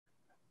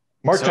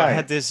So I Martijn.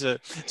 had this. I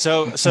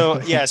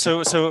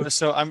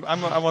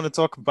want to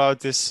talk about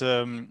this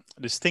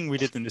this thing we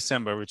did in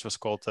December, which was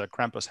called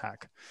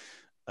KrampusHack.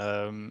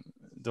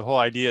 The whole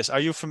idea is: are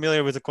you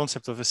familiar with the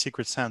concept of a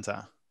secret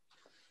Santa,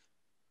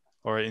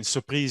 or in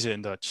surprise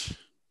in Dutch?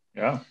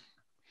 Yeah.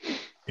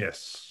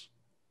 Yes.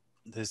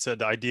 This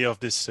the idea of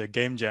this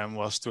game jam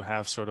was to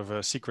have sort of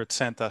a secret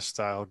Santa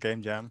style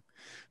game jam,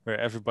 where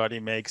everybody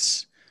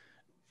makes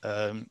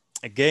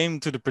a game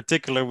to the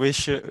particular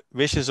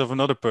wishes of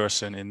another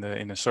person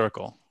in a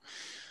circle.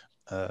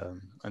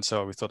 And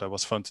so we thought that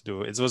was fun to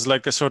do. It was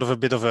like a sort of a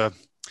bit of a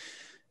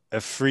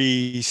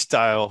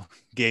freestyle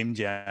game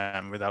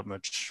jam without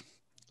much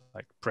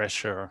like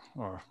pressure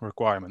or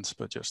requirements,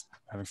 but just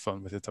having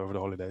fun with it over the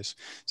holidays,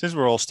 since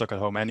we're all stuck at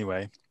home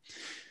anyway.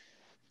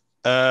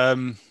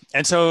 And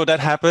so that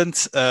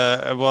happened.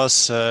 It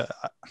was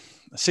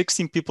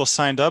 16 people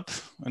signed up,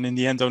 and in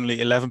the end,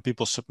 only 11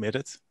 people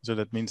submitted. So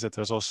that means that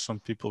there's also some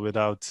people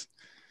without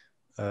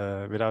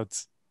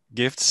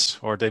gifts,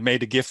 or they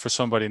made a gift for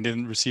somebody and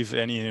didn't receive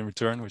any in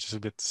return, which is a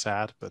bit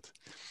sad. But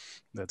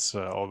that's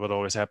what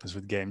always happens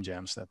with game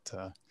jams.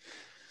 That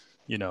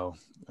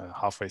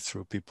halfway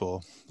through,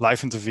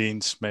 life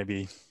intervenes,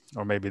 maybe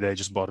they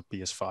just bought a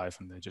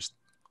PS5 and they just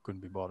couldn't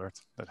be bothered.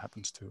 That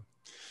happens too.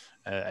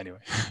 Anyway,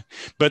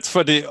 but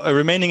for the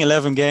remaining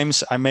 11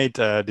 games, I made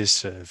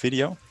this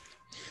video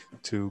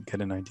to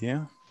get an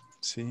idea.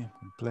 Let's see, I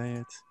can play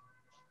it.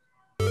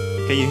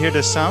 Can you hear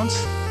the sound?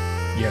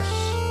 Yes.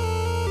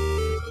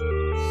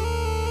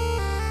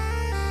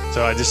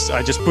 So I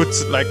just put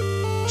like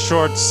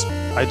shorts.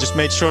 I just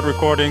made short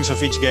recordings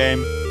of each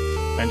game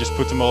and just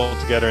put them all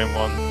together in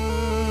one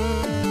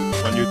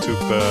YouTube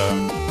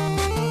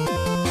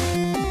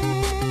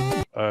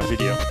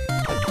video.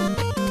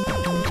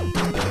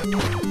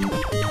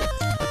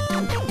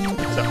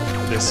 So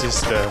this is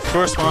the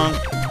first one,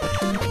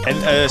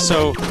 and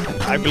so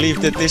I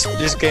believe that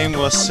this game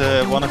was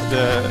one of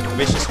the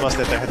wishes was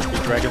that there had to be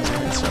dragons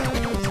in it. So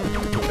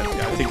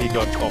I think he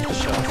got off the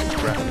shelf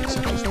graphics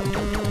and just made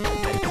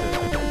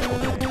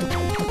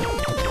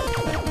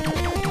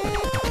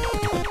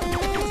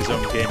his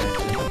own game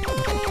engine.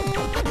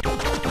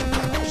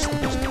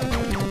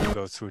 Just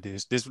go through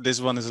these.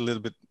 This one is a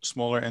little bit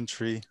smaller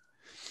entry,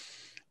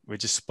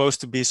 which is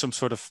supposed to be some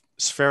sort of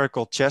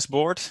spherical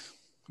chessboard,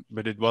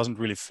 but it wasn't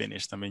really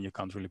finished. I mean, you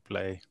can't really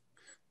play. You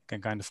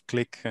can kind of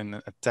click and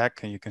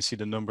attack, and you can see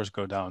the numbers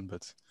go down.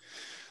 But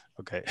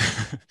okay,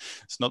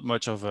 it's not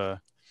much of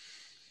a.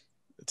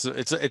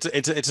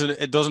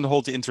 It doesn't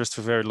hold the interest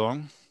for very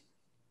long.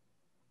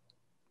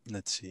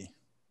 Let's see.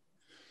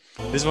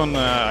 This one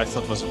I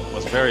thought was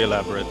very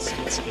elaborate.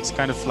 It's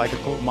kind of like a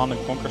Command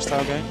and Conquer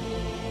style game.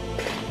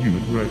 You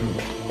ready? You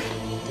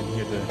can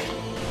hear the.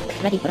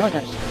 Ready for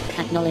orders.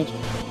 Acknowledge.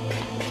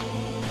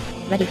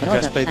 Ready for You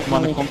orders. guys played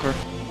Command and Acknowledge. Conquer,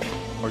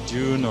 or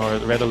Dune, or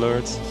Red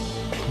Alert.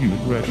 You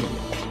ready?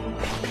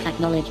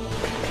 Acknowledge.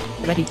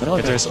 Ready for But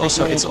orders.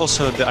 there's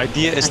also the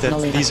idea is that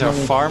these are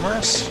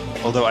farmers.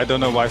 Although I don't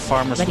know why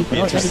farmers would be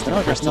interested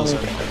in crystals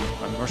and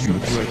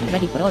mushrooms.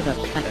 Ready for orders.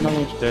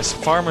 Acknowledge. There's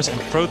farmers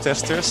and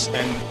protesters,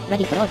 and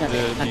Ready for orders.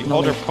 the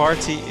other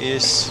party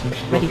is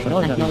Ready for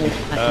orders. Acknowledge.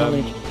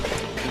 Acknowledge.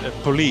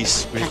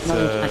 police with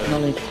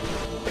Acknowledge.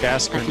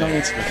 gas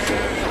grenades, with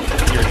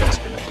tear gas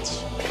grenades.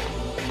 So,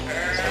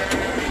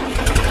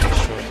 I'll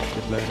show it a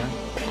bit later.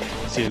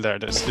 See there,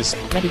 there's this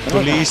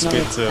police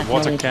with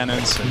water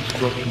cannons and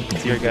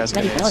tear gas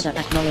Ready for grenades. order.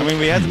 I Acknowledge. mean,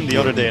 we had them the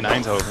other day in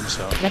Eindhoven,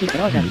 so Ready for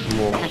order.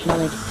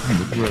 Acknowledge.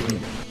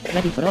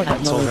 Ready for order.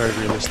 it's all Acknowledge. very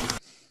realistic.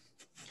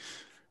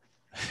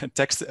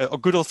 Text, a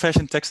good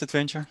old-fashioned text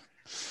adventure,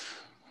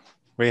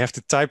 where you have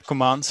to type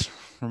commands.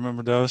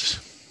 Remember those?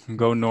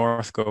 Go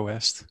north, go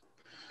west.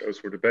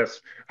 Those were the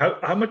best.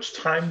 How much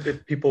time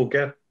did people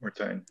get,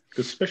 Martijn?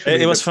 Because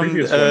especially It was the from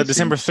previous one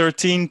December seems-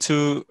 13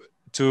 to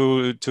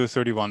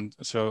 31.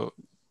 So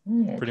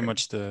Oh, pretty okay.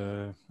 much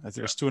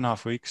there's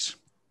 2.5 weeks.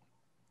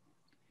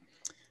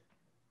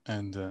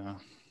 And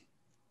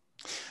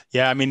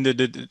yeah, I mean,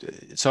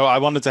 so I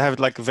wanted to have it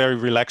like a very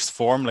relaxed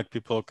form, like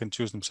people can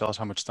choose themselves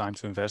how much time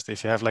to invest.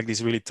 If you have like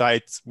these really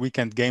tight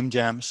weekend game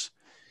jams,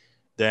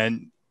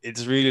 then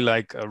it's really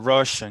like a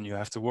rush and you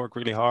have to work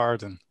really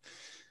hard. And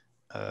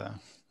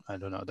I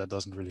don't know, that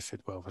doesn't really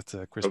fit well with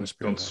the Christmas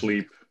period. Don't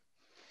sleep.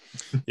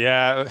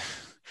 Yeah.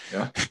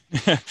 Yeah.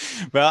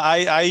 Well,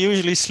 I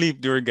usually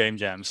sleep during game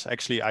jams.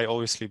 Actually, I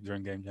always sleep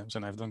during game jams,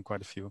 and I've done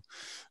quite a few.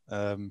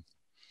 I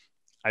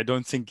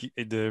don't think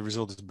the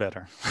result is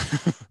better.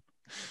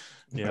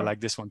 Yeah, like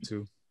this one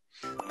too.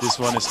 This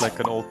one is like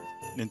an old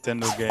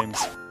Nintendo game.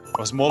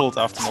 Was modeled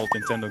after an old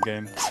Nintendo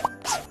game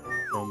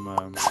from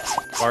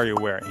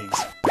WarioWare Inc.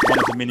 One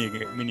of the mini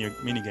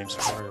games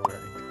of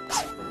WarioWare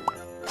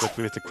Inc. But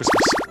with the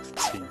Christmas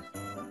theme.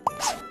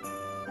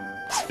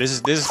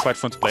 This is quite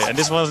fun to play, and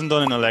this wasn't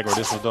done in Allegro.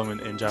 This was done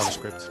in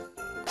JavaScript.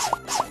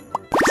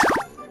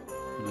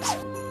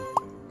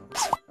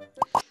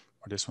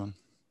 Or this one.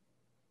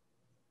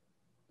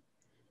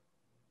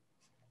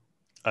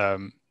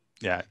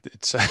 yeah,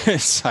 it's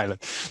it's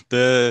silent.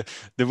 The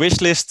wish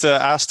list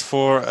asked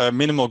for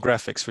minimal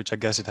graphics, which I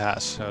guess it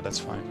has, so that's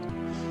fine.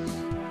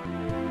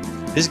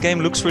 This game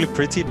looks really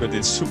pretty, but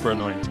it's super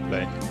annoying to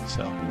play.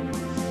 So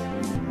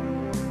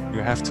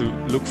you have to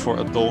look for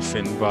a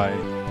dolphin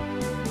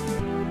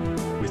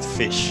with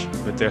fish,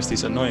 but there's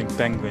this annoying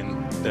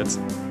penguin that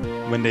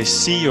when they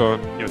see your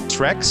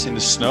tracks in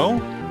the snow,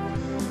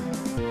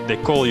 they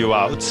call you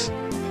out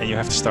and you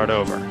have to start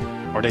over,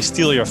 or they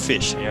steal your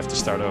fish and you have to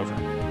start over.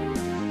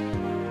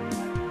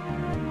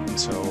 And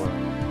so,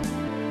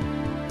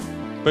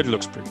 but it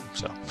looks pretty.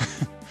 So.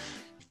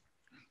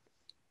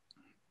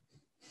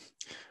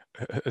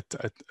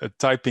 A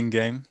typing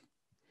game.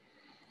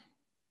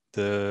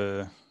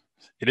 It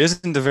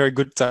isn't a very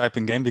good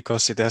typing game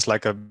because it has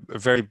like a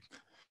very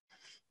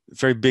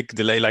big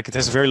delay. Like it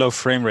has a very low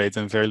frame rate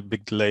and very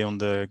big delay on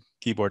the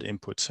keyboard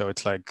input. So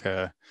it's like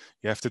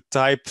you have to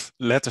type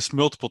letters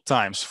multiple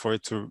times for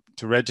it to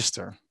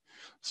register.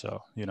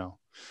 So you know.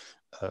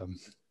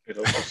 It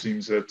also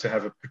seems to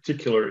have a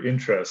particular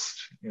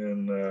interest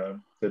in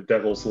the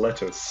devil's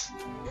lettuce.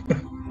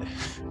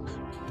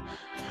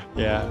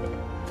 Yeah.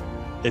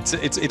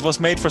 It was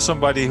made for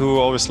somebody who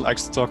always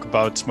likes to talk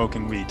about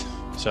smoking weed,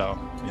 so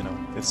you know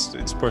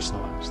it's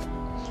personalized.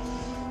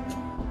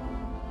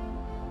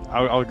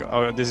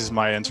 This is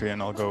my entry,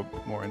 and I'll go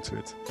more into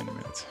it in a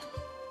minute.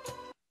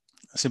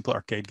 A simple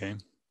arcade game.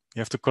 You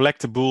have to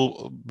collect the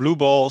blue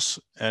balls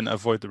and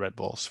avoid the red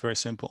balls. Very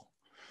simple,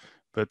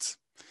 but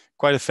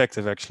quite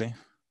effective actually.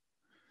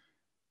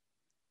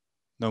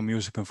 No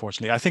music,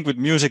 unfortunately. I think with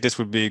music this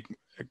would be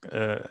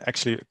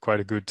actually quite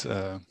a good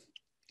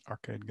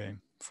arcade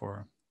game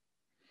for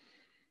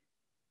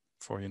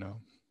you know,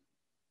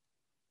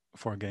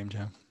 for a game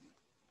jam.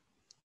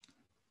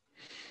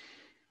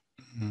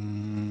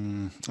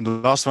 And the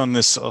last one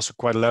is also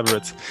quite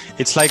elaborate.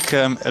 It's like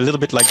a little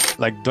bit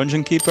like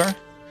Dungeon Keeper.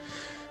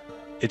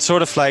 It's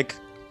sort of like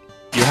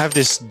you have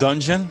this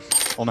dungeon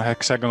on a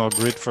hexagonal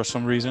grid for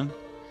some reason,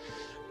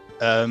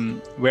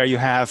 where you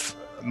have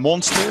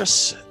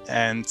monsters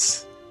and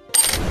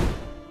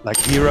like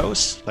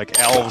heroes, like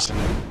elves and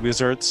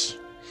wizards.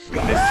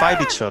 They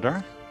fight each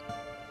other.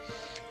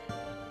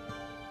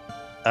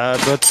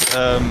 But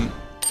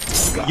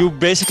you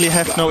basically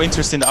have no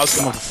interest in the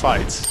outcome of the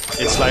fight.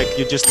 It's like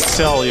you just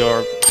sell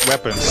your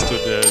weapons to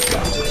the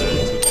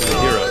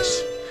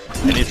heroes,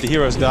 and if the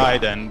heroes die,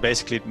 then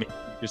basically it means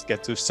you just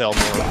get to sell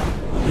more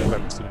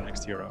weapons to the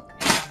next hero.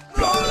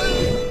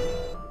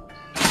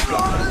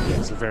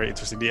 It's very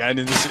interesting. The end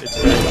is it's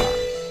very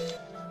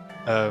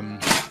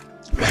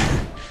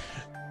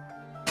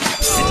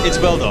it's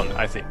well done,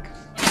 I think.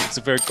 It's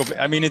a very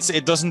I mean, it's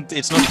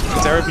not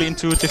terribly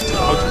intuitive to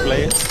how to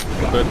play it,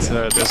 but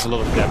there's a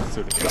lot of depth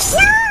to the game.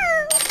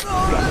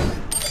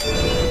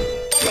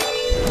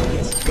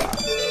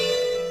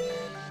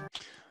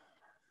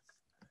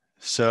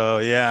 So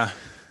yeah.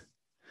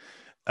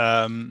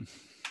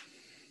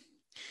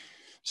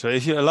 So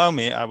if you allow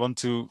me, I want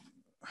to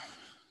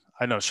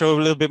show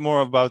a little bit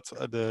more about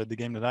the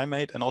game that I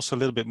made, and also a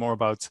little bit more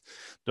about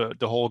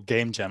the whole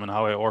game jam and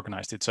how I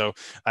organized it. So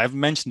I've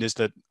mentioned this,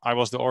 that I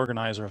was the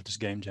organizer of this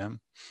game jam,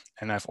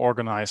 and I've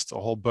organized a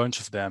whole bunch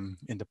of them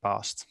in the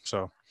past.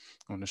 So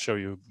I'm going to show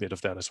you a bit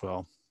of that as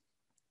well.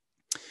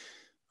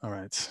 All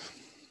right.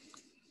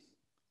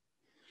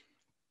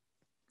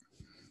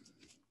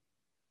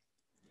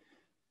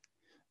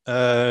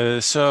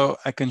 So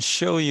I can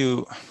show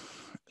you.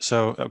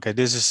 So okay,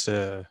 this is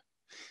the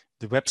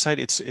website.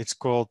 It's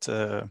called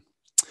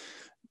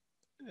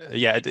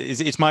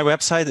it's my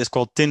website. It's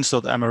called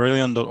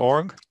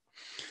tins.amarillion.org,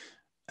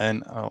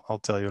 and I'll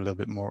tell you a little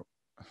bit more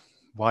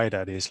why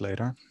that is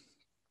later.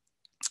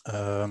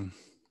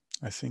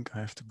 I think I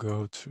have to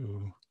go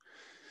to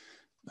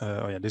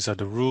these are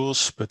the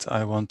rules, but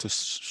I want to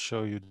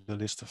show you the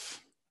list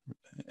of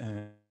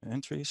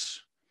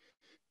entries,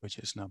 which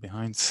is now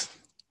behind.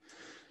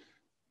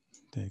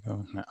 There you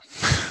go. Now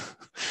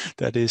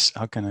that is,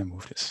 how can I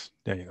move this?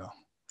 There you go.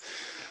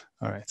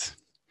 All right.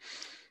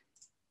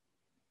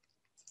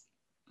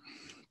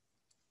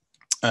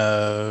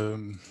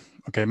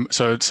 Okay.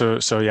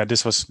 So yeah,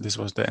 this was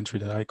the entry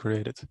that I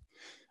created,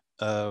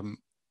 and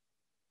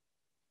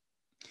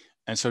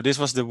so this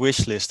was the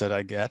wish list that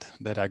I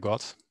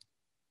got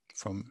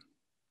from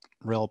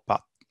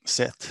Relpat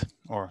Set,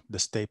 or the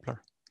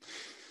stapler.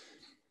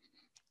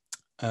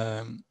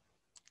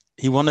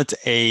 He wanted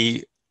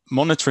a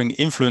monitoring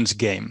influence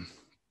game.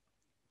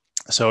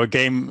 So a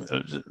game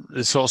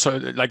is also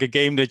like a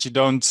game that you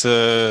don't,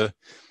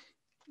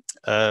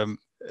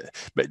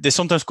 but they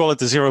sometimes call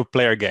it a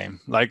 0-player game.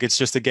 Like it's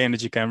just a game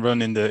that you can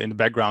run in the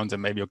background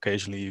and maybe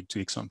occasionally you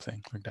tweak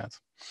something like that.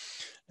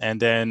 And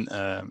then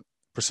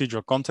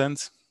procedural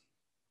content.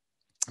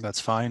 That's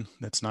fine.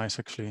 That's nice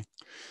actually.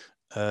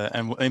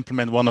 And we'll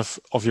implement one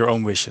of your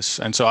own wishes.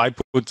 And so I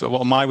put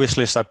on my wish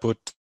list. I put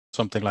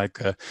something like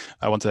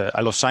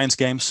I love science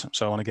games,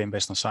 so I want a game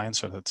based on science.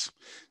 So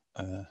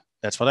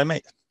that's what I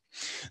made.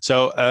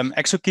 So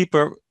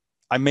Exokeeper,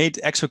 I made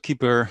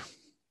Exokeeper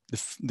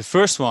the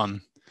first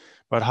one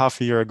about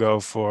half a year ago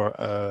for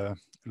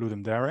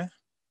Ludum Dare.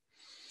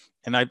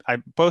 And I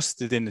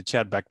posted it in the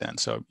chat back then,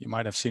 so you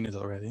might have seen it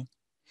already.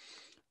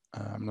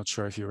 I'm not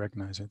sure if you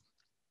recognize it.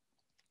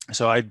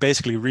 So I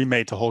basically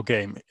remade the whole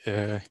game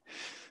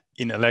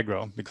in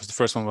Allegro, because the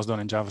first one was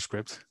done in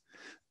JavaScript,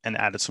 and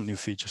added some new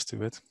features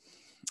to it.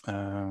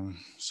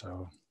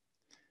 So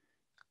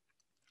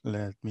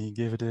let me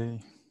give it a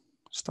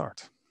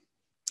start.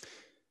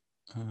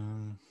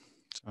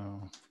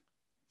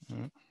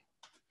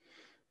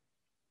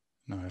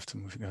 Now I have to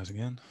move you guys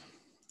again.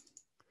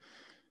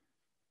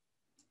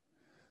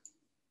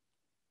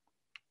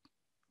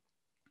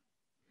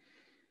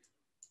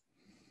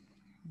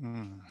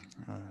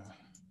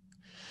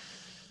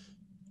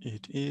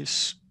 It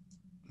is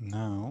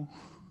now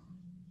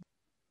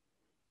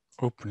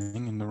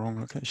opening in the wrong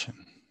location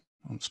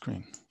on the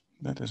screen.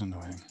 That is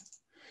annoying.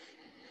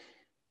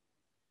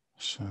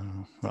 So,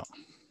 well,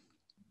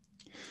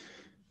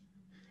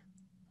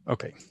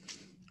 okay.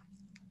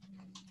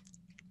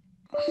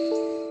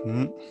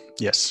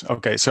 Yes,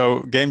 okay,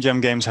 so Game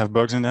Jam games have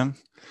bugs in them.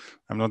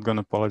 I'm not going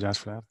to apologize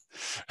for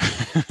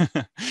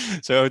that.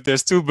 So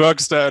there's two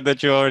bugs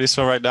that you already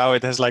saw right now.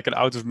 It has like an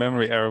out of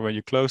memory error when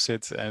you close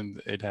it,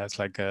 and it has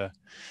like an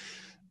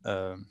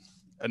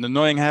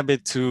annoying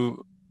habit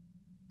to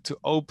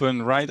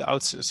open right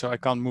out, so I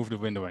can't move the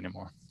window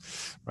anymore.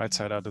 Right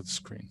side out of the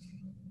screen.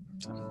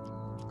 So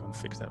I'm going to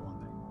fix that one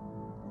day.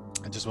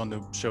 I just want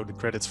to show the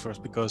credits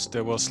first, because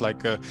there was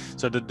like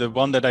so the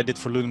one that I did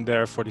for Ludum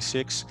Dare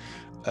 46,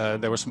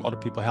 there were some other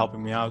people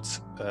helping me out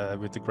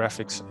with the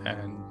graphics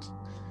and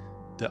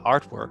the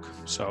artwork,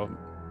 so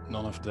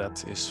none of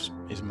that is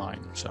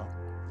mine. So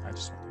I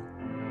just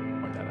want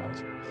to point that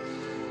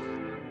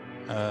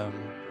out.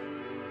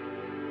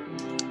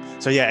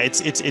 So yeah,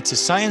 it's a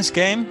science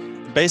game.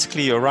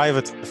 Basically, you arrive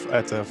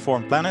at a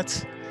foreign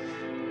planet.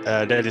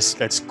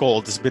 That's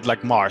cold. It's a bit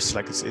like Mars.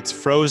 Like it's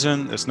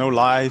frozen. There's no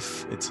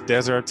life. It's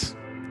desert,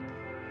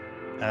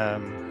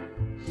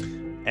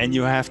 and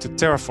you have to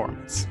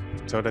terraform it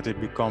so that it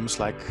becomes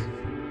like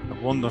a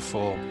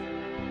wonderful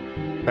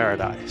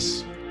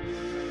paradise.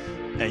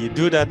 And you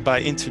do that by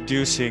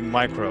introducing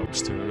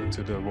microbes to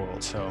the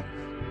world. So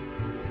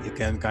you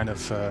can kind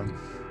of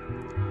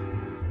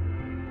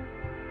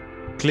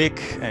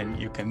click, and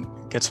you can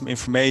get some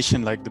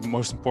information. Like the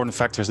most important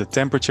factor is the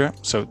temperature.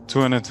 So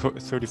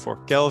 234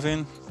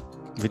 Kelvin,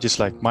 which is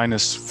like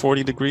minus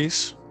 40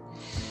 degrees.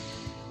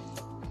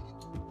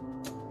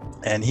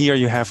 And here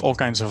you have all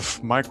kinds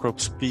of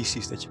microbe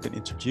species that you can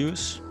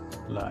introduce,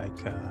 like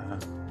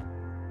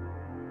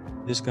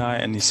this guy,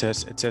 and it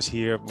says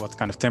here what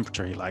kind of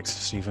temperature he likes.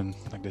 It's even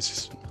like this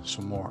is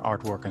some more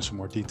artwork and some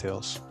more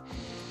details.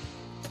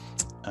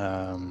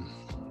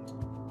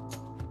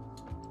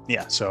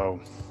 Yeah, so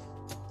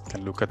you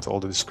can look at all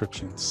the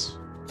descriptions.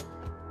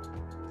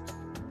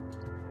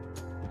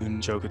 You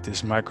can joke with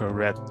this micro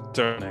red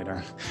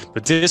Terminator,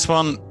 but this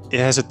one, it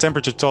has a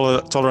temperature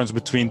tolerance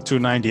between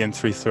 290 and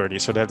 330,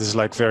 so that is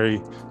like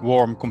very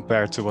warm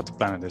compared to what the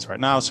planet is right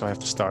now. So I have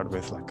to start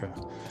with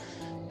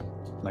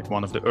like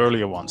one of the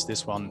earlier ones.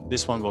 This one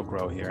will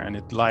grow here, and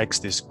it likes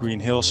this green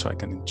hill, so I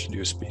can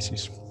introduce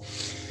species.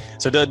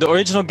 So the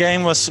original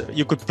game was,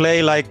 you could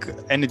play like,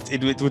 and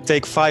it would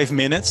take 5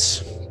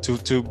 minutes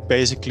to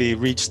basically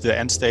reach the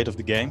end state of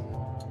the game.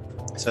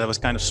 So that was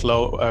kind of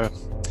slow.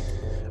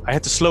 I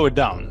had to slow it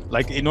down.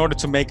 Like in order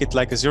to make it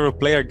like a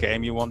 0-player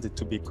game, you want it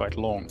to be quite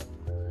long.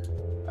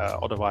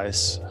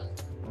 Otherwise,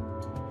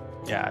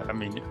 yeah, I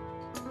mean,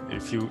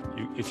 if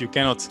you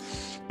cannot,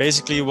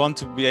 basically you want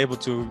to be able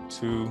to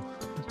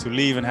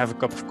leave and have a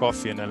cup of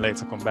coffee and then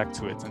later come back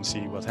to it and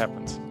see what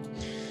happened.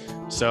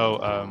 So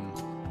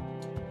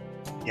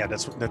yeah,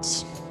 that's what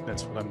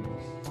I'm.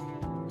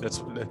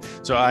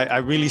 So I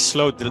really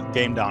slowed the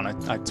game down.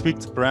 I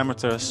tweaked the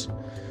parameters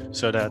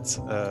so that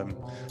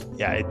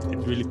yeah, it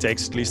really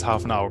takes at least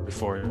half an hour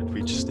before it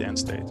reaches the end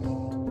state.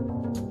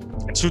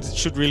 It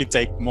should really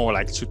take more,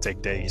 like it should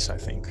take days, I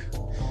think.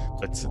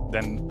 But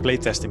then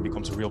playtesting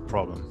becomes a real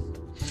problem.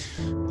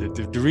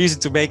 The reason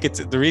to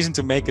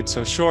make it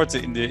so short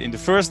in the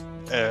first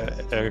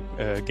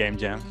game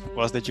jam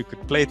was that you could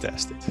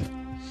playtest it.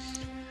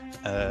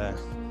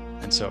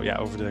 And so yeah,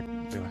 over the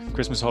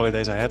Christmas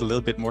holidays I had a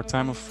little bit more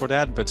time for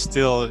that, but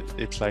still,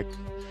 it's like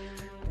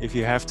if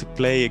you have to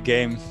play a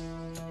game,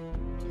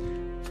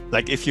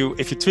 like if you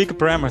tweak a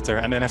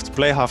parameter and then have to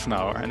play half an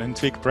hour and then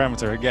tweak a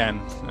parameter again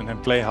and then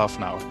play half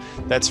an hour,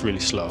 that's really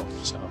slow.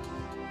 So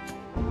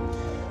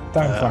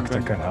time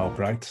factor can help,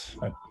 right?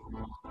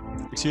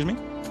 Excuse me?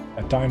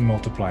 A time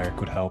multiplier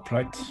could help,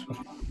 right?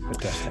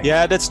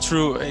 Yeah, that's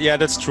true. Yeah,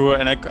 that's true.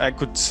 And I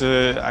could,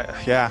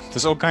 yeah,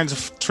 there's all kinds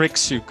of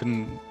tricks you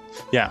can.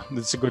 Yeah,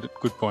 that's a good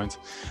point.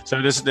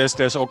 So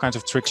there's all kinds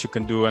of tricks you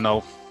can do, and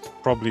I'll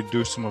probably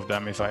do some of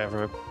them if I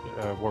ever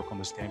work on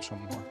this game some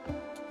more.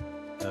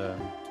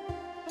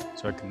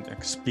 So I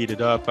can speed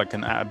it up. I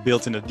can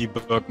build in a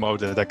debug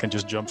mode that I can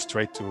just jump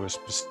straight to a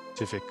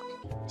specific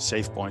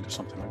save point or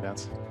something like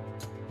that.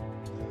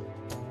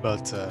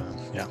 But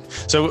yeah,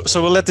 so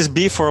we'll let this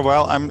be for a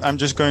while. I'm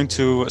just going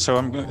to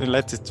I'm going to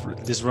let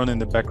this run in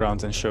the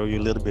background and show you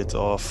a little bit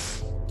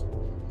of.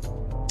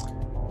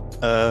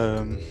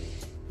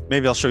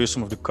 Maybe I'll show you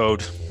some of the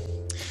code.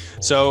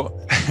 So,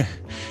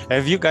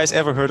 have you guys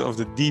ever heard of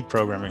the D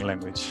programming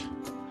language?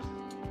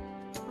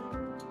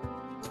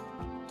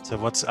 So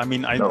No.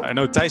 I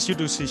know Thijs, you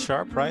do C#,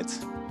 right?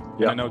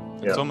 Yeah. And I know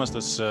Thomas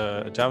does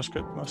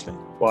JavaScript mostly.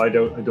 Well, I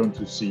don't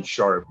do C#.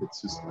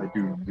 It's just I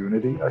do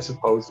Unity, I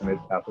suppose, and it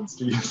happens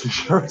to use C#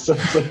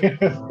 something.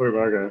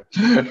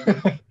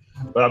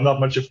 But I'm not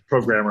much of a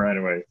programmer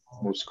anyway.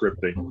 More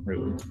scripting,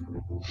 really.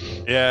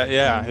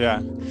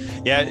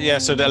 Yeah.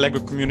 So the Allegro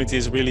community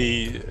is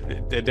really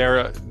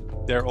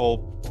they're all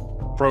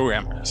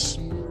programmers.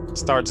 It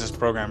starts as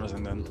programmers,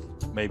 and then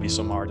maybe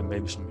some art and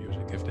maybe some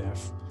music if they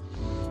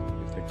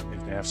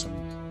have some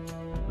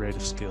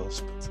creative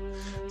skills. But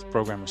it's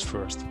programmers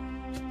first.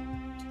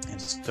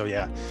 And so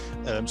yeah,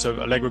 so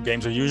Allegro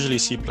games are usually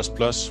C++.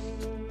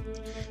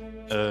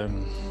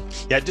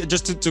 Yeah,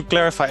 just to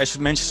clarify, I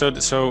should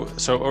mention, so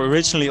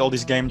originally all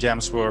these game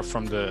jams were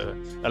from the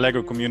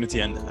Allegro community,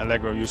 and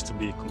Allegro used to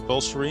be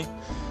compulsory.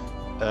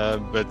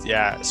 But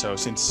yeah, so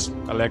since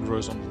Allegro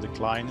is on the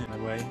decline in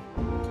a way,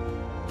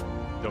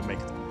 don't make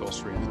it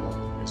compulsory anymore.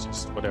 It's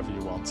just whatever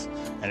you want.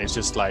 And it's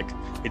just like,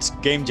 it's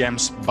game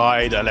jams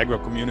by the Allegro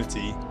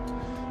community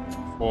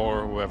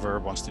for whoever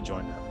wants to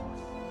join them.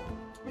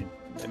 I mean,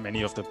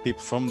 many of the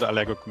people from the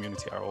Allegro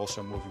community are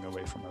also moving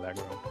away from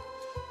Allegro.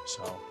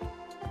 So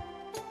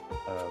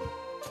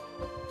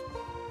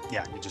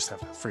yeah, you just have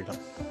freedom.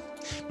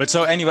 But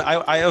so anyway,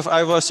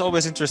 I was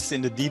always interested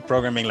in the D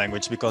programming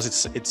language because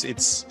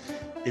it's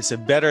a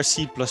better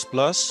C++,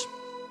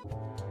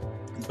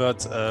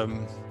 but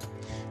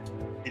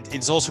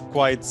it's also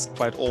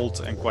quite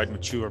old and quite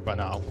mature by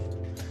now,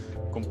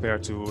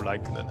 compared to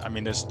like, I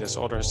mean, there's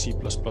other C++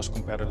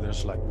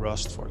 competitors like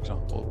Rust, for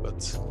example,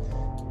 but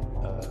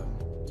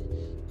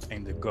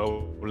in the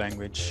Go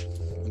language,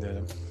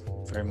 they're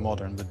very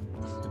modern, but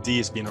the D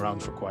has been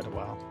around for quite a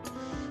while.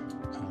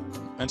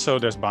 And so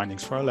there's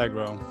bindings for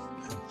Allegro.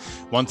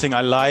 One thing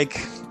I like,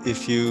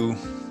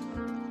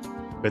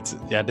 but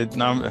yeah,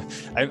 now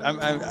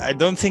I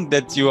don't think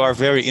that you are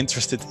very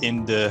interested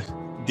in the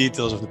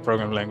details of the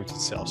programming language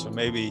itself. So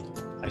maybe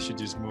I should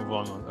just move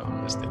on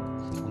this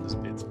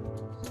bit.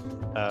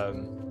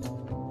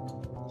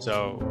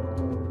 So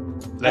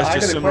let's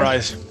just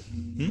summarize.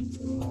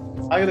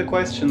 I got a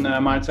question,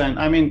 Martin.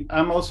 I mean,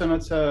 I'm also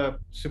not a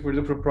super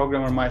duper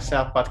programmer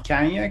myself, but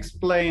can you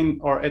explain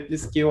or at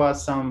least give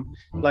us some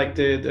like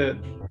the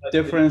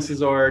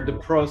differences or the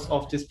pros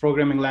of this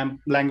programming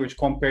language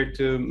compared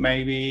to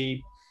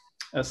maybe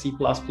a C++?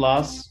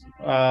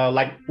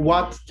 Like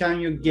what can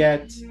you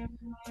get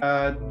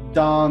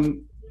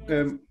done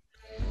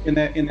in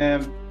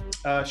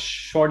a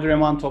shorter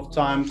amount of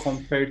time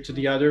compared to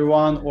the other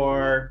one,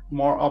 or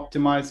more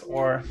optimized,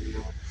 or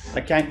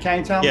like, can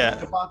you tell me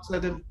about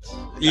that?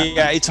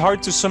 Yeah, it's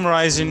hard to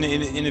summarize in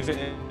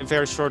a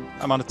very short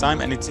amount of time,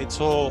 and it's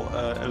all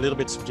a little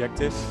bit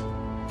subjective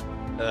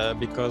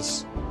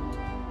because,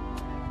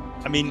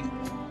 I mean,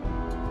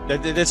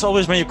 that's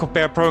always when you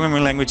compare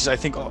programming languages. I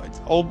think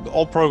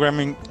all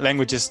programming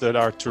languages that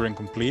are Turing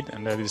complete,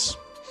 and that is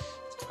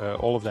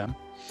all of them,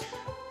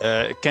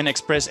 can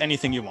express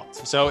anything you want.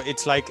 So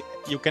it's like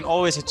you can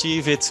always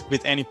achieve it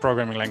with any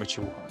programming language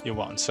you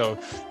want. So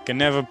you can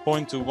never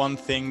point to one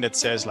thing that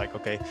says like,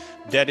 okay,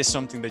 that is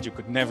something that you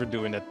could never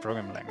do in that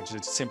programming language.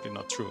 It's simply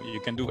not true.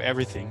 You can do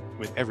everything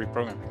with every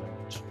programming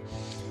language.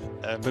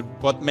 But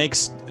what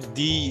makes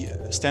D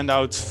stand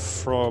out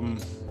from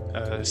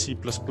C++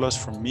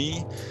 for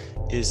me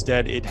is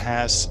that it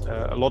has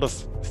a lot of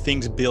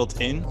things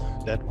built in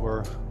that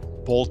were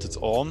bolted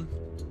on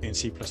in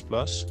C++,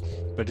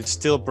 but it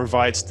still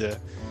provides the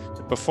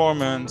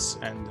performance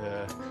and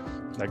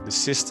like the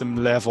system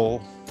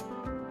level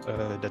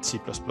that C++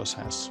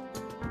 has.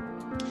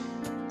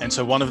 And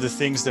so one of the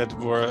things that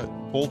were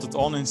bolted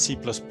on in C++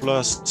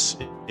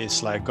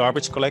 is like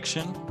garbage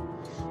collection,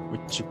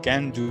 which you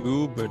can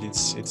do, but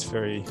it's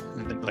very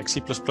like C++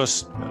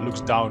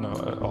 looks down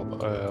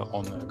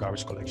on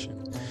garbage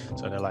collection.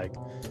 So they're like,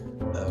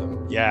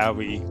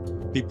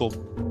 people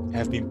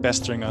have been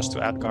pestering us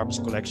to add garbage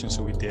collection,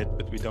 so we did,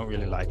 but we don't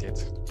really like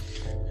it.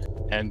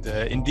 And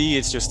in D,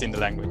 it's just in the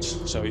language,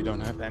 so you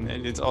don't have, and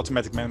it's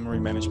automatic memory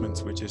management,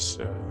 which is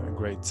a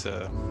great,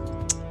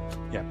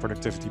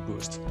 productivity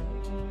boost.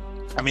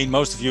 I mean,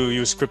 most of you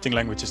use scripting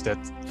languages that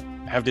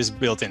have this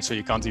built in, so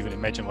you can't even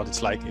imagine what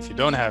it's like if you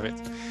don't have it.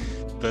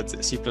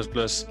 But C++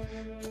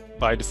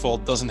 by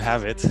default doesn't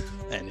have it,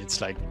 and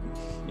it's like,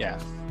 yeah,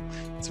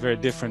 it's a very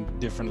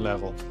different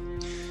level.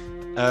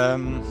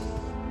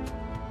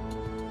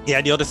 Yeah,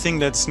 the other thing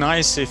that's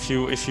nice if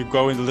you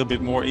go in a little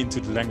bit more into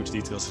the language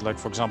details, like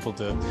for example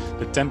the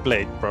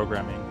template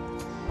programming.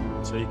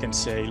 So you can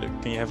say, look,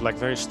 can you have like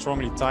very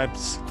strongly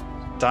typed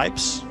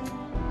types?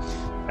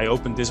 I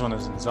opened this one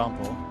as an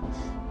example.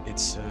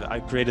 It's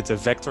I created a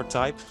vector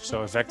type.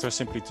 So a vector is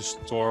simply to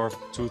store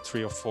 2,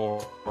 3, or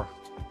 4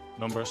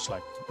 numbers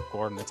like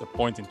coordinates, a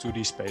point in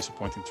 2D space, a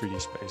point in 3D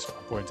space, or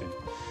a point in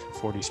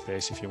 4D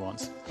space if you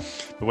want.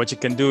 But what you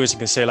can do is you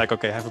can say like,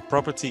 okay, I have a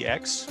property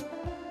X,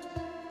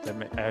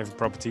 I have a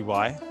property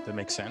Y, that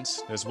makes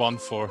sense. There's one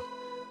for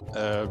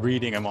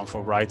reading and one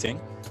for writing.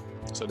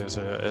 So there's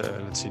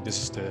let's see,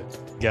 this is the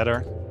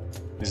getter.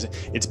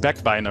 It's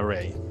backed by an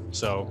array.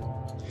 So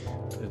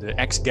the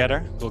X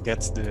getter will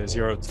get the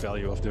 0th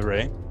value of the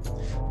array.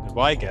 The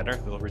Y getter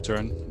will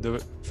return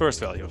the first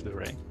value of the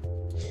array.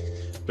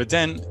 But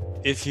then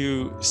if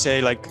you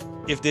say like,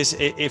 if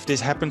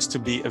this happens to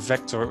be a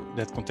vector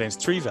that contains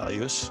 3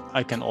 values,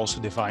 I can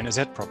also define a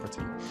Z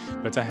property.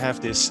 But I have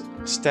this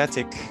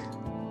static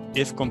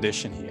if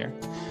condition here,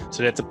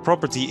 so that the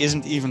property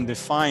isn't even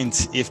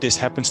defined if this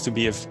happens to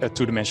be a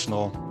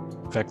 2-dimensional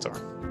vector.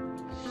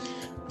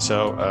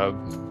 So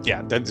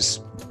yeah, that is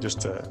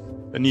just a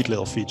neat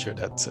little feature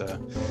that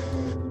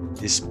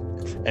is,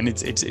 and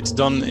it's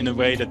done in a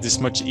way that is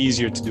much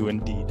easier to do in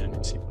D than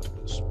in C++.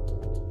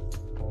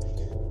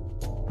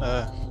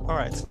 All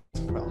right,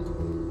 well,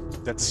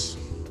 that's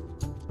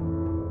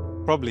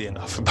probably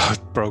enough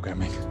about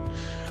programming.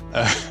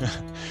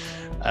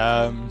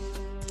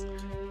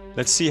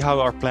 Let's see how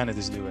our planet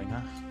is doing,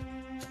 huh?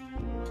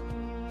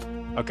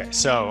 Okay,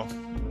 so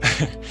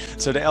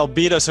so the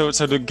albedo, so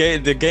the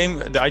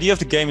idea of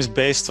the game is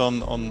based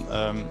on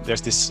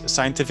there's this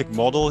scientific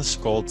model. It's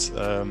called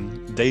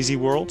Daisy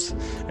World,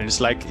 and it's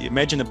like,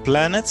 imagine a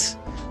planet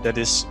that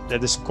is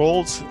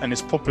cold and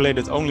is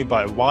populated only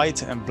by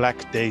white and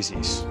black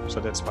daisies. So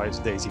that's why it's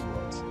Daisy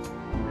World.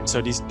 And so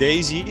these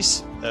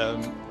daisies,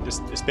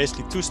 there's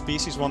basically 2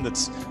 species. One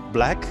that's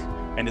black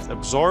and it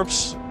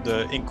absorbs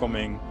the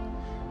incoming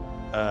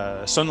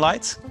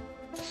sunlight,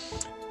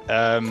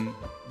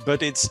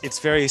 but it's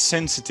very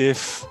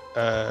sensitive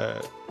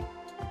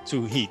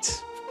to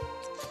heat.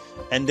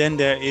 And then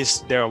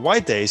there are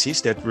white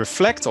daisies that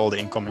reflect all the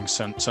incoming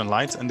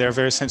sunlight, and they're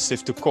very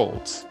sensitive to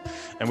cold.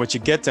 And what you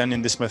get then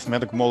in this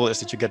mathematical model is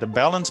that you get a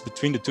balance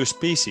between the 2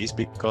 species,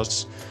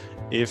 because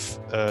if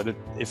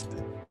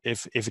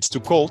it's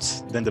too cold,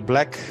 then the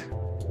black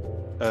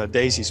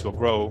daisies will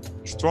grow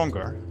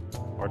stronger,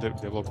 or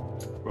they will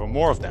grow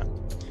more of them,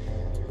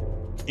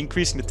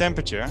 increasing the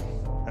temperature,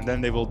 and then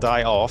they will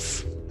die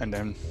off, and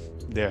then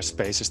their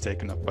space is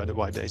taken up by the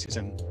white daisies,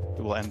 and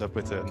it will end up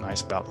with a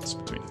nice balance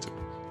between the 2.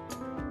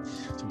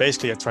 So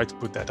basically, I try to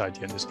put that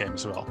idea in this game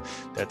as well,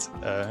 that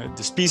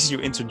the species you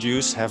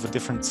introduce have a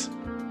different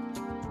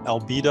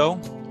albedo,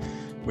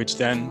 which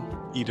then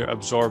either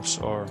absorbs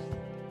or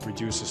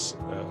reduces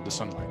the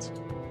sunlight,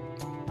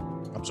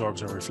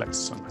 absorbs or reflects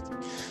the sunlight.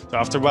 So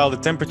after a while, the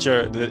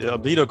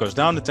albedo goes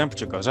down, the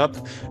temperature goes up,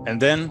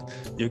 and then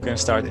you can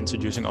start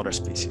introducing other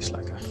species,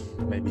 like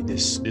maybe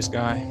this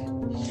guy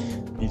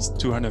needs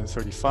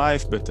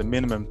 235, but the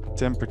minimum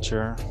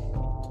temperature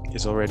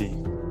is already,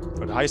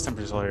 or the highest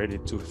temperature is already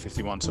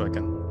 251, so I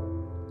can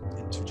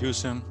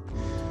introduce him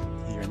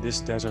here in this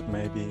desert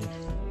maybe.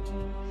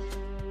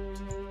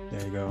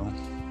 There you go.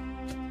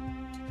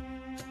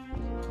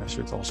 I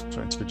should also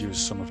introduce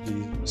some of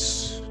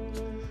these.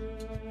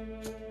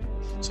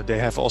 So they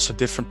have also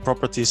different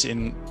properties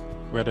in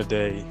whether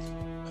they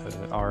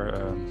are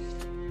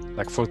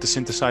like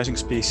photosynthesizing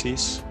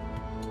species,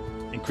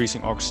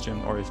 increasing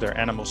oxygen, or if they're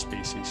animal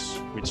species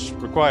which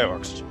require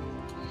oxygen.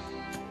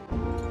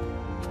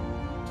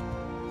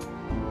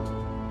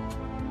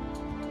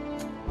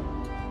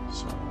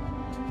 So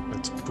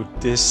let's put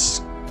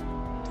this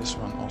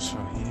one also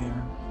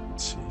here.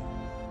 Let's see.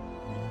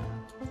 Here.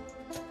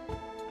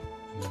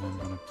 And then I'm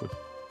gonna put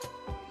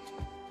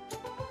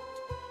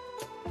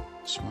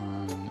this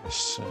one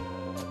is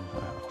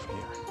over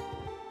here.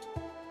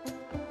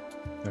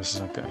 This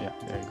is okay. Yeah,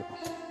 there you go.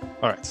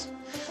 All right.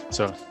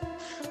 So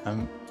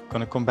I'm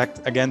gonna come back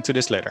again to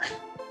this later.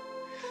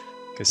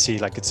 You can see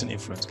like it's an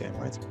influence game,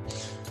 right?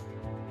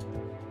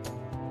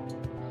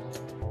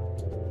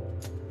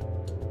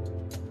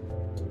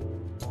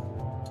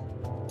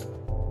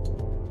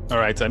 All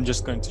right, I'm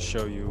just going to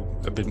show you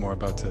a bit more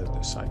about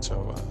the site.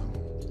 So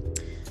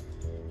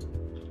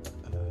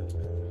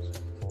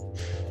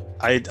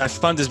I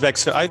found this back.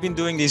 So I've been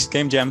doing these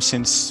game jams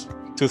since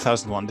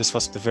 2001. This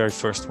was the very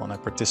first one I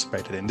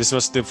participated in. This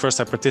was the first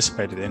I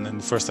participated in,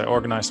 and the first I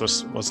organized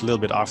was a little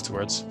bit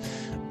afterwards.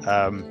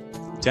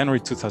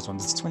 January 2001.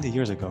 That's 20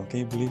 years ago. Can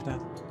you believe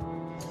that?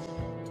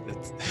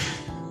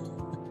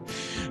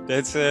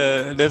 That's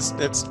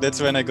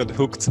when I got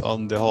hooked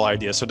on the whole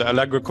idea. So the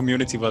Allegro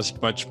community was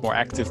much more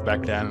active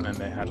back then, and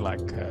they had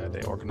like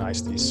they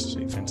organized these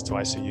events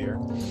twice a year,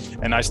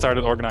 and I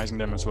started organizing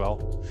them as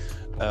well.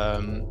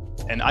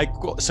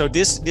 So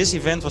this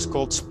event was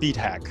called Speed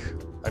Hack.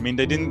 I mean,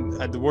 they didn't.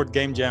 The word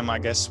game jam, I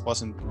guess,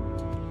 wasn't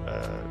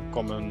in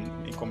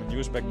common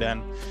use back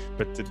then,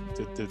 but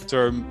the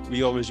term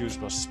we always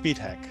used was Speed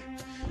Hack,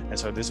 and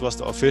so this was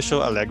the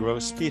official Allegro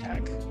Speed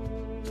Hack.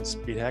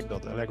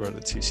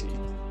 Speedhack.allegro.cc.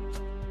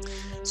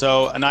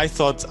 So, and I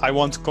thought I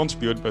want to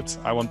contribute, but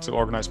I want to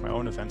organize my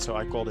own event, so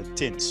I called it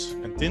TINS.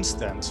 And TINS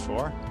stands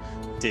for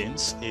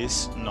TINS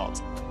is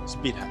not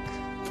Speed Hack.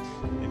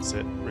 It's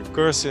a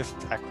recursive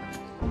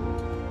acronym.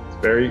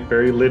 Very,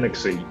 very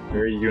Linuxy,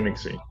 very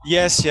Unixy.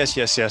 Yes. This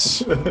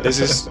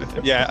is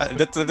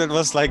that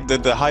was like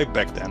the hype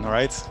back then,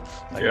 right?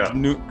 Like Yeah.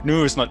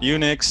 GNU is not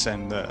Unix,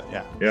 and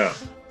yeah.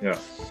 Yeah.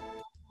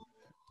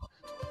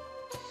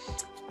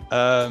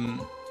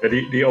 Um,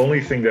 The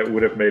only thing that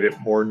would have made it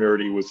more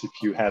nerdy was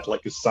if you had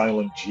like a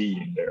silent G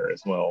in there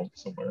as well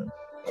somewhere.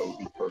 That would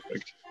be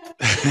perfect.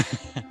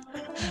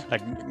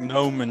 like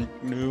GNOME and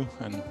GNU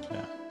and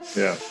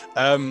Yeah.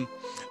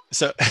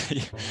 So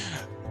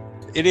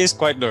it is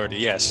quite nerdy.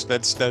 Yes,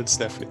 that's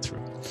definitely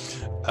true.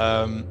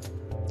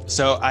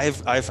 So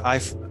I've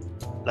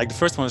like the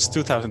first one was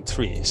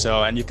 2003.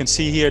 So, and you can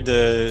see here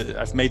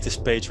I've made this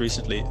page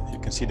recently. You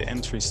can see the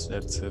entries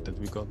that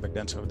we got back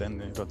then. So then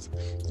we got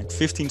like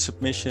 15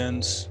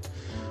 submissions.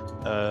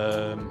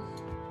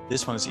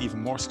 This one is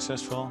even more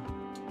successful.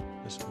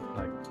 This one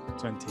like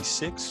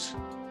 26,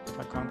 if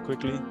I count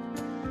quickly.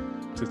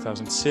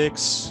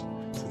 2006,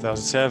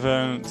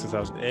 2007,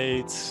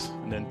 2008,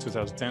 and then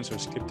 2010. So we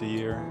skipped a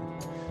year,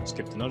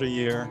 skipped another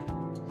year,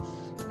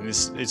 and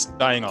it's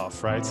dying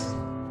off, right?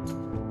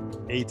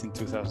 8 in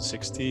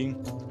 2016,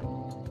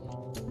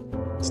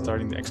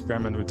 starting the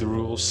experiment with the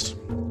rules,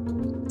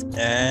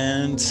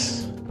 and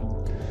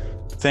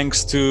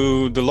thanks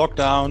to the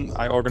lockdown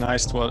I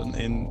organized one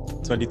in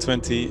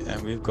 2020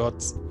 and we've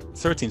got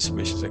 13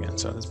 submissions again,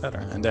 so that's better.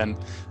 And then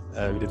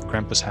we did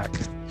KrampusHack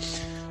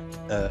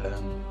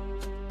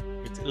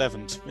with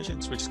 11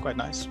 submissions, which is quite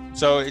nice.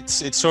 So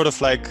it's sort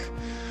of like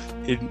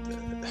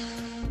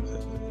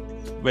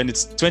when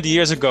it's 20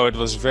 years ago it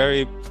was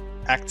very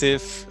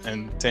active,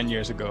 and 10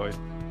 years ago it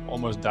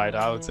almost died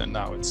out, and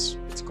now it's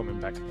coming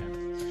back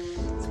again.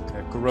 I think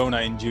a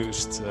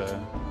Corona-induced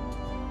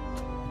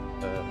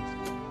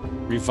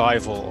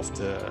revival of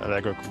the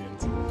Allegro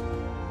community,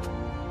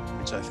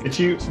 which I think.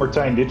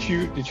 Martijn, did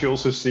you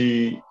also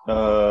see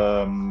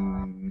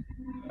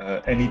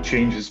any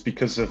changes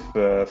because of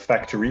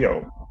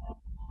Factorio?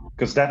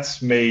 Because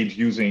that's made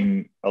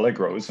using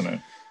Allegro, isn't it?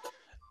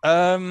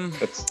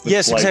 That's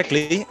yes, like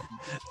exactly.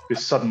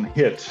 This sudden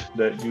hit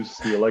that uses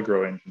the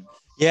Allegro engine.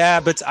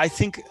 Yeah, but I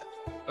think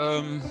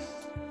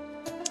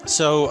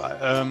so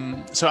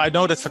I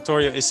know that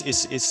Factorio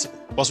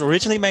was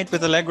originally made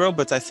with Allegro,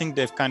 but I think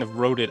they've kind of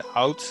wrote it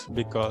out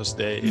because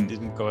it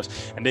didn't go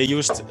and they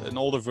used an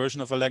older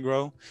version of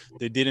Allegro.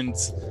 They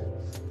didn't.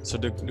 So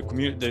the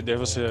community there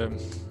was a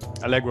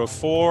Allegro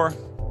 4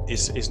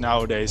 is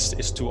nowadays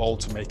is too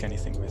old to make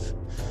anything with.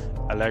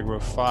 Allegro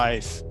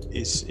 5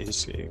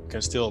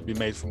 can still be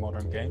made for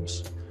modern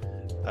games.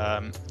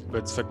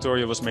 But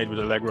Factorio was made with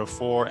Allegro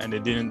 4 and they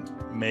didn't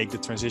make the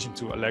transition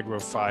to Allegro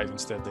 5.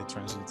 Instead, they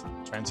transited to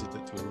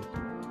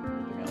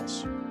something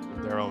else,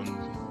 their own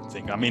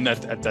thing. I mean,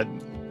 at that,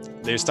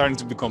 they're starting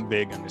to become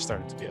big and they're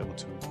starting to be able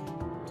to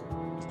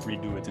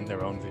redo it in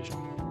their own vision.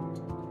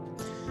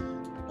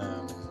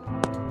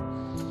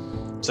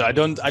 So I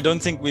don't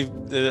think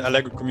the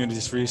Allegro community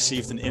has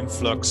received an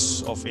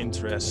influx of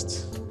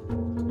interest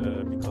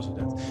because of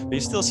that. But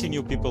you still see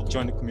new people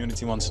join the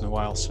community once in a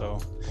while. So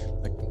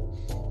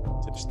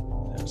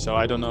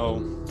I don't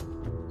know.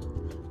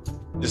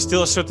 There's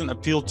still a certain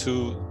appeal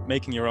to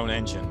making your own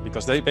engine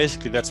because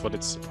that's what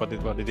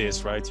it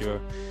is, right? You're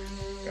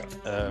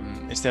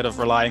instead of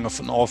relying on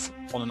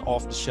an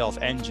off-the-shelf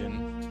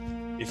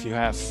engine, if you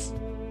have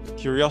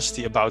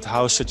curiosity about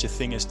how such a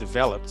thing is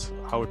developed,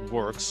 how it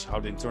works, how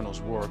the internals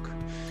work,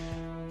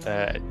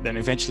 then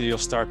eventually you'll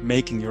start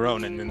making your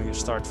own, and then you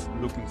start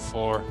looking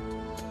for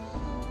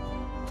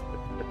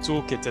a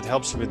toolkit that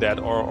helps you with that,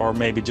 or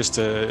maybe just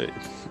a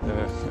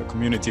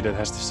community that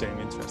has the same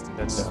interest. And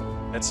that's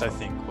I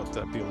think what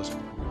the appeal is in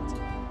the community.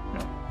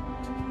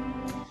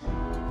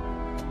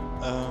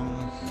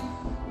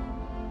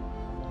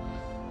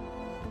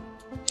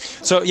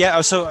 So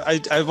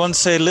I want to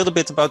say a little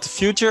bit about the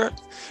future,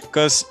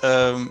 because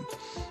so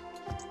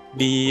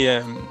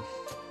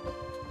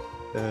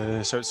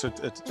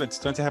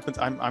 2020 happened.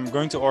 I'm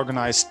going to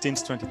organize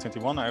Tins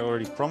 2021. I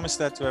already promised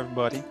that to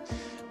everybody,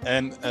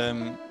 and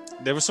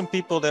there were some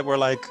people that were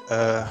like,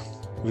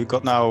 we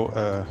got now.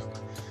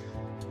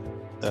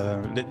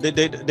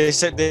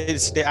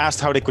 They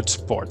asked how they could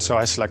support. So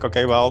I was like,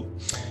 okay, well,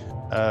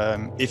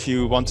 if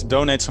you want to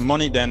donate some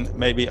money, then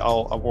maybe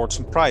I'll award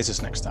some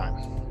prizes next time.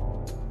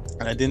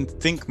 And I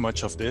didn't think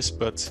much of this,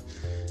 but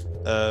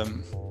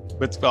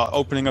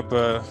opening up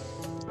a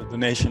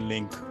donation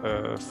link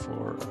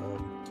for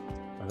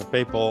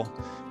PayPal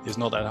is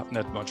not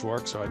that much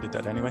work, so I did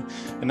that anyway.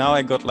 And now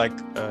I got like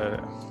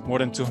more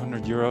than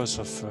 200 euros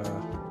of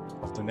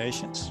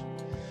donations.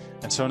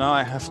 And so now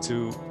I have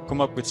to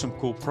come up with some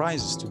cool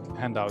prizes to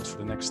hand out for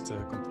the next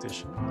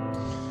competition.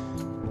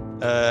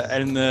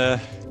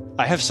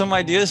 I have some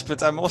ideas,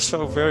 but I'm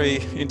also very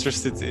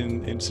interested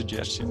in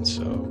suggestions.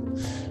 So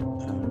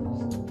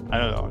I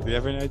don't know. Do you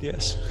have any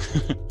ideas?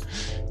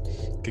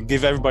 Can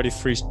give everybody a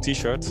free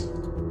T-shirt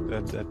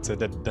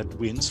that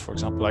wins. For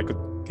example, I could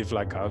give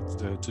like out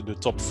to the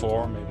top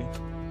 4 maybe.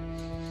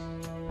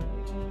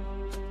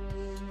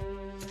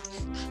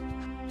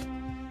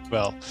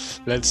 Well,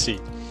 let's see.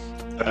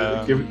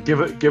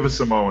 Give us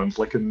a moment,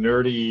 like a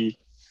nerdy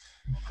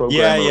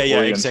programmer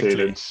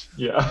orientated.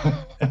 Exactly.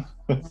 Yeah.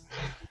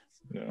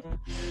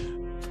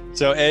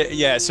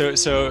 Yeah. So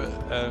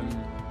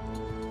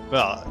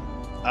well,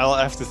 I'll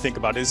have to think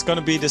about it. It's going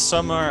to be this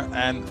summer,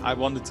 and I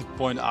wanted to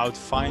point out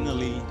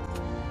finally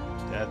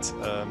that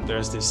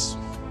there's this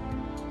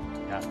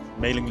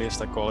mailing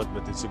list, I call it,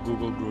 but it's a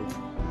Google group.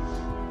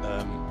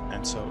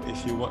 And so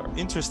if you are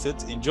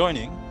interested in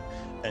joining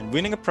and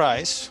winning a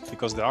prize,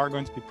 because there are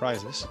going to be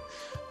prizes,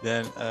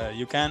 then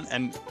you can.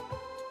 And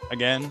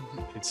again,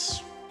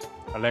 it's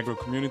Allegro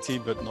community,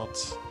 but not.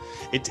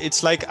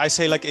 It's like I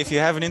say, like if you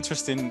have an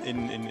interest in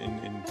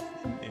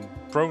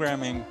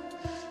programming,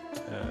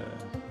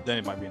 then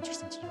it might be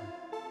interesting to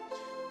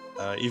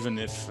join. Even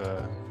if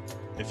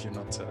you're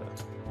not a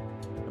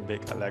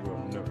big Allegro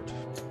nerd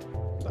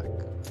like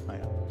I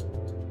am.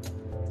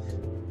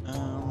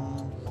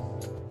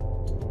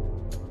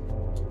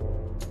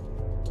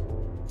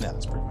 Yeah,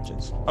 that's pretty much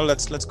it. Oh,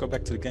 let's go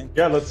back to the game.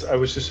 Yeah, I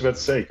was just about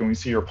to say, can we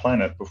see your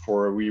planet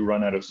before we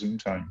run out of Zoom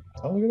time?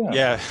 Oh, look at that.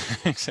 Yeah,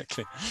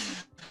 exactly.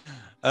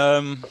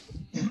 So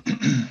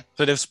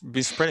they've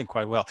been spreading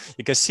quite well.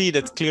 You can see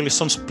that clearly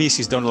some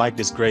species don't like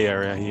this gray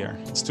area here.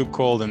 It's too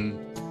cold, and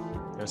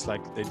there's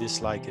they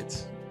dislike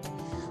it.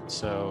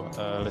 So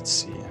let's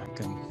see.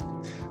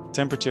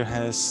 Temperature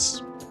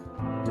has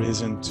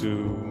risen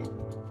to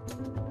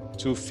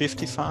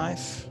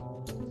 255.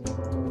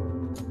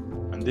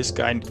 And this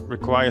guy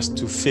requires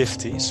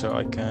 250, so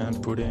I can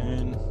put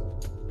him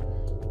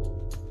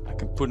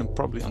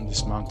probably on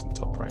this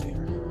mountaintop right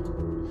here.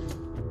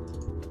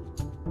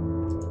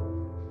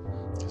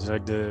 It's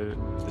like the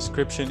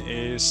description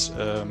is,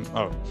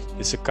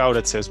 it's a cow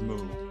that says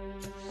moo.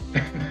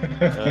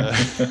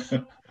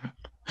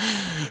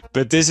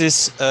 But this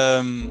is,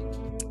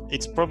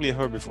 it's probably a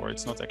herbivore.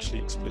 It's not actually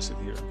explicit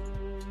here.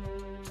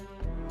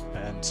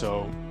 And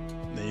so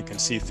then you can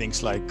see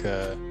things like,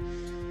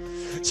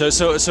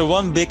 so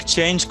one big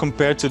change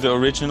compared to the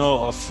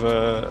original of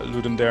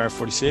Ludum Dare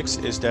 46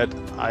 is that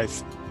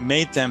I've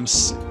made the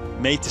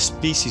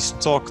species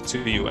talk to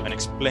you and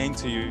explain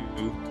to you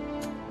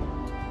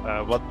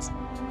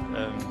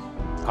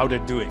how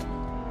they're doing,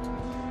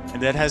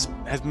 and that has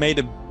made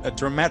a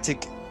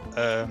dramatic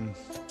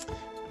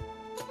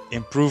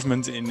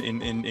improvement in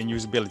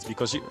usability,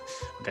 because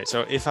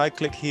so if I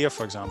click here,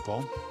 for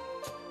example,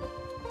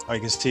 I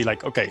can see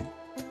like, okay,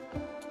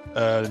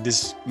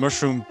 this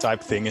mushroom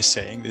type thing is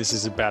saying this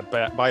is a bad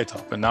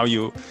biotope, and now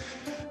you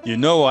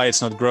know why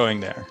it's not growing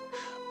there.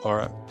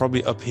 Or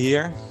probably up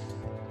here,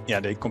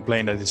 they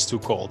complain that it's too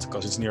cold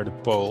because it's near the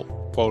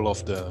pole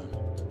of the.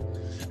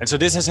 And so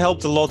this has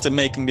helped a lot in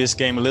making this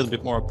game a little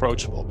bit more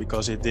approachable,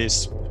 because it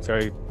is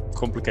very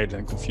complicated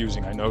and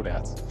confusing. I know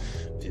that.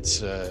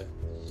 It's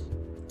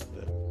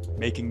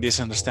making this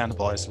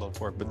understandable is a lot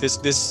of work, but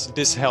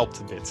this helped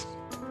a bit.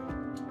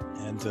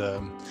 And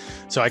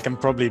so I can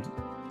probably,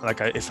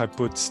 if I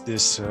put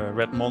this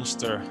red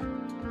monster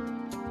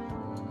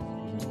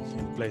in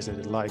the place that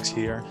it likes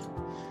here,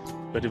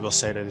 but it will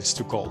say that it's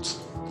too cold.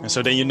 And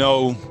so then you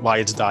know why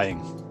it's dying,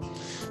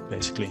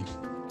 basically.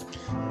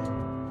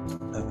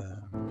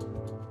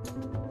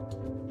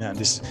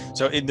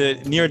 So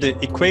near the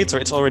equator,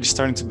 it's already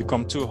starting to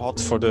become too hot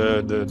for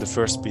the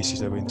first species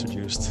that we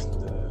introduced,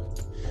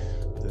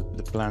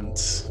 the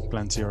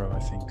plant zero, I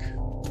think.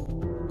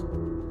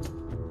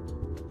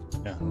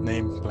 Yeah,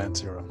 name plant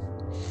zero.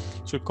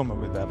 Should come up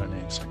with better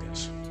names, I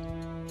guess.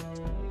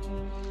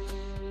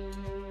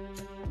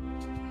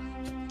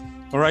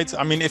 All right.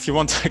 I mean, if you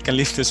want, I can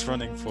leave this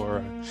running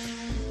for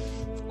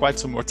quite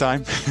some more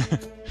time.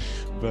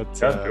 But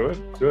do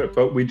it.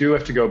 But we do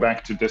have to go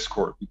back to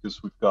Discord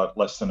because we've got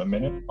less than a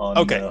minute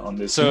on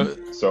this. So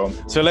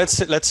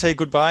let's say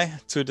goodbye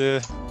to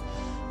the,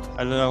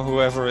 I don't know,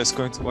 whoever is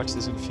going to watch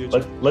this in the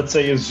future. Let's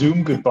say a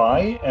Zoom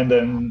goodbye and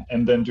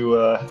then do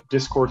a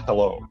Discord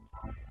hello.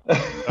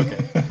 Okay.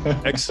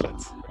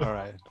 Excellent. All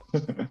right.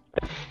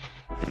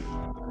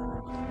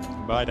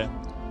 Bye then.